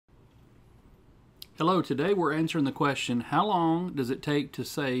Hello, today we're answering the question, how long does it take to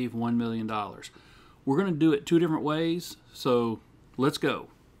save $1 million? We're going to do it two different ways, so let's go.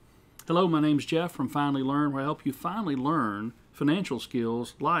 Hello, my name's Jeff from Finally Learn, where I help you finally learn financial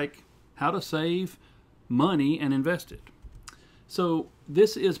skills like how to save money and invest it. So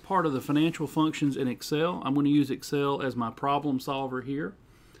this is part of the financial functions in Excel. I'm going to use Excel as my problem solver here.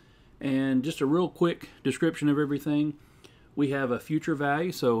 And just a real quick description of everything. We have a future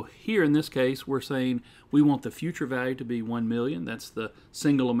value. So here in this case, we're saying we want the future value to be 1 million. That's the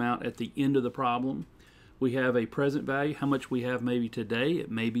single amount at the end of the problem. We have a present value, how much we have maybe today.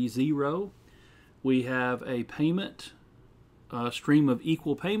 It may be 0. We have a payment stream of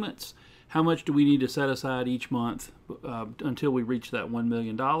equal payments. How much do we need to set aside each month until we reach that $1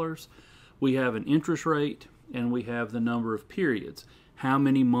 million? We have an interest rate, and we have the number of periods. How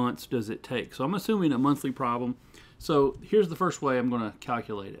many months does it take? So I'm assuming a monthly problem. So here's the first way I'm going to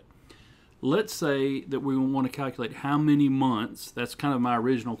calculate it. Let's say that we want to calculate how many months. That's kind of my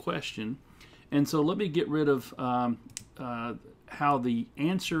original question. And so let me get rid of how the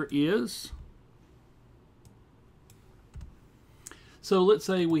answer is. So let's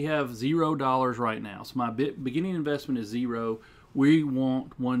say we have $0 right now. So my beginning investment is 0. We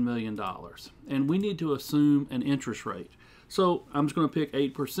want $1 million. And we need to assume an interest rate. So I'm just going to pick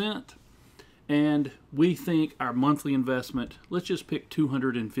 8%. And we think our monthly investment, let's just pick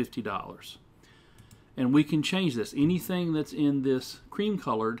 $250. And we can change this. Anything that's in this cream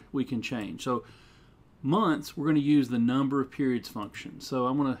colored, we can change. So months, we're going to use the number of periods function. So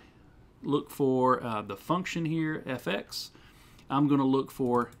I'm going to look for the function here, fx. I'm going to look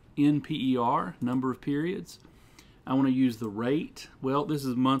for NPER, number of periods. I want to use the rate. Well, this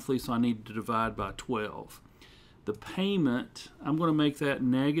is monthly, so I need to divide by 12. The payment, I'm going to make that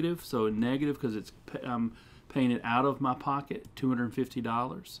negative, so negative because I'm paying it out of my pocket,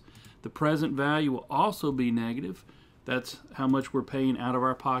 $250. The present value will also be negative. That's how much we're paying out of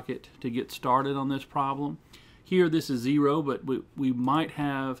our pocket to get started on this problem. Here this is 0, but we might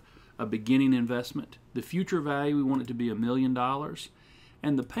have a beginning investment. The future value, we want it to be $1 million.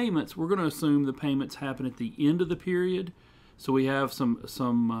 And the payments, we're going to assume the payments happen at the end of the period. So we have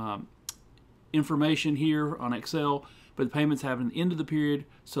some information here on Excel, but the payments happen at the end of the period,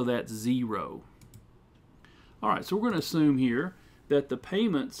 so that's 0. All right, so we're going to assume here that the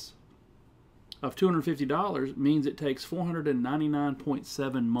payments of $250 means it takes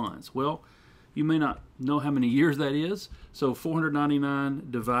 499.7 months. Well, you may not know how many years that is, so 499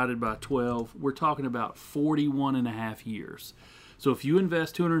 divided by 12, we're talking about 41.5 years. So if you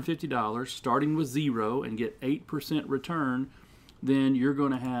invest $250 starting with 0 and get 8% return, then you're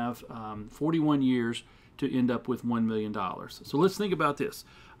going to have 41 years to end up with $1 million. So let's think about this.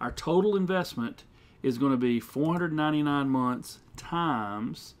 Our total investment is going to be 499 months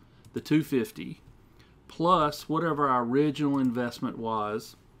times the 250 plus whatever our original investment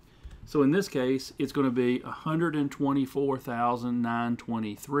was. So in this case, it's going to be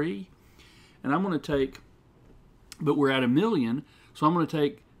 124,923. And I'm going to take, but we're at $1 million, so I'm going to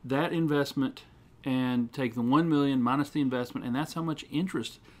take that investment and take the 1 million minus the investment, and that's how much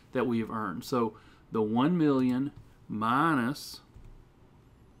interest that we have earned. So the 1 million minus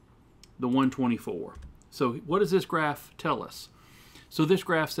the 124. So what does this graph tell us? So this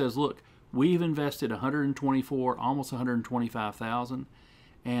graph says, look, we've invested 124, almost 125,000,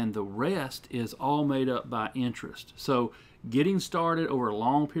 and the rest is all made up by interest. So getting started over a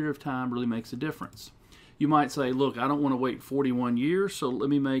long period of time really makes a difference. You might say, look, I don't want to wait 41 years, so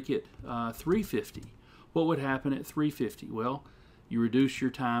let me make it 350. What would happen at 350? Well, you reduce your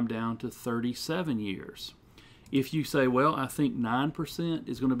time down to 37 years. If you say, well, I think 9%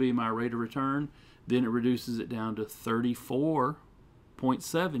 is going to be my rate of return, then it reduces it down to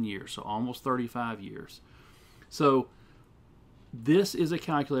 34.7 years, so almost 35 years. So this is a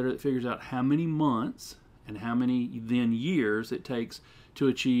calculator that figures out how many months and how many then years it takes to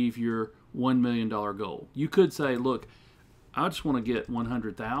achieve your $1 million goal. You could say, look, I just want to get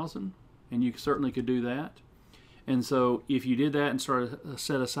 100,000, and you certainly could do that. And so if you did that and started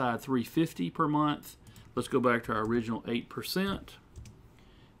set aside 350 per month, let's go back to our original 8%,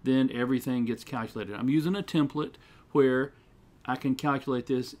 then everything gets calculated. I'm using a template where I can calculate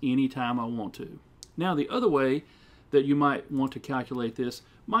this anytime I want to. Now the other way that you might want to calculate this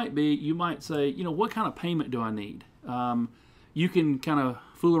might be, you might say, you know, what kind of payment do I need? You can kind of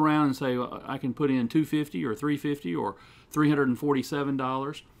fool around and say, well, I can put in $250 or $350 or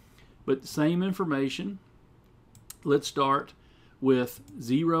 $347, but same information. Let's start with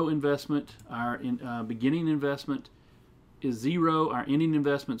 0 investment. Our beginning investment is 0. Our ending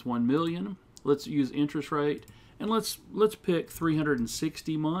investment's 1 million. Let's use interest rate, and let's pick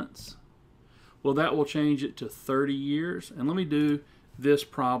 360 months. Well, that will change it to 30 years. And let me do this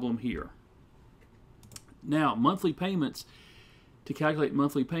problem here. Now, monthly payments, to calculate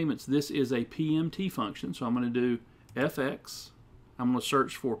monthly payments, this is a PMT function. So I'm going to do FX. I'm going to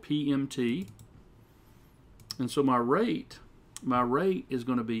search for PMT. And so my rate is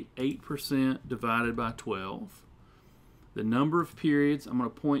going to be 8% divided by 12. The number of periods, I'm going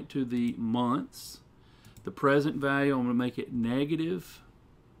to point to the months. The present value, I'm going to make it negative,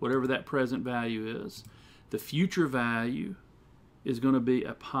 whatever that present value is. The future value is going to be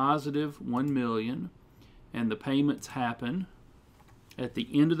a positive 1 million, and the payments happen at the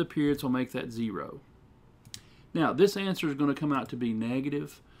end of the period, so I'll make that 0. Now, this answer is going to come out to be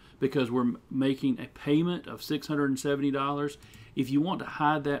negative because we're making a payment of $670. If you want to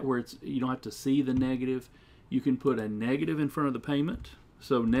hide that where you don't have to see the negative, you can put a negative in front of the payment.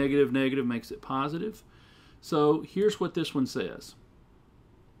 So negative, negative makes it positive. So here's what this one says.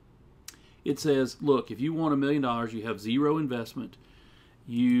 It says, look, if you want $1 million, you have 0 investment.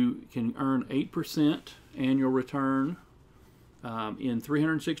 You can earn 8% annual return in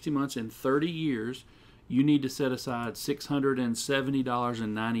 360 months in 30 years. You need to set aside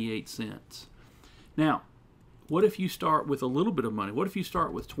 $670.98. Now, what if you start with a little bit of money? What if you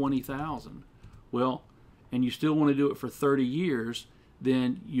start with $20,000? Well, and you still want to do it for 30 years,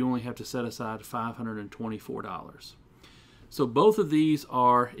 then you only have to set aside $524. So both of these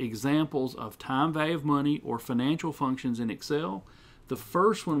are examples of time value of money or financial functions in Excel. The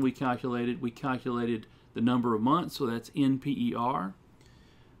first one we calculated the number of months, so that's NPER.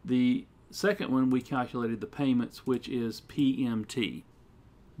 The second one, we calculated the payments, which is PMT.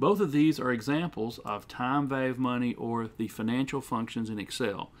 Both of these are examples of time value of money or the financial functions in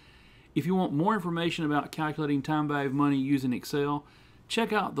Excel. If you want more information about calculating time value of money using Excel,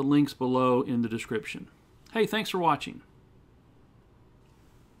 check out the links below in the description. Hey, thanks for watching.